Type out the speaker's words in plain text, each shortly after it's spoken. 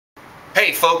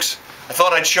Hey folks, I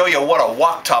thought I'd show you what a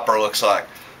wok topper looks like.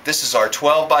 This is our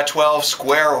 12 by 12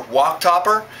 square wok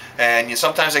topper, and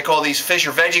sometimes they call these fish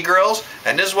or veggie grills,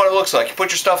 and this is what it looks like. You put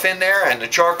your stuff in there and the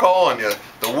charcoal and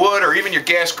the wood or even your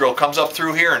gas grill comes up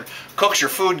through here and cooks your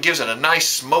food, gives it a nice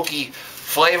smoky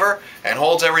flavor and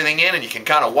holds everything in, and you can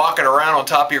kind of walk it around on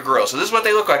top of your grill. So this is what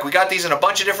they look like. We got these in a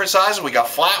bunch of different sizes. We got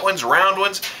flat ones, round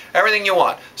ones, everything you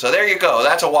want. So there you go.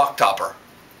 That's a wok topper.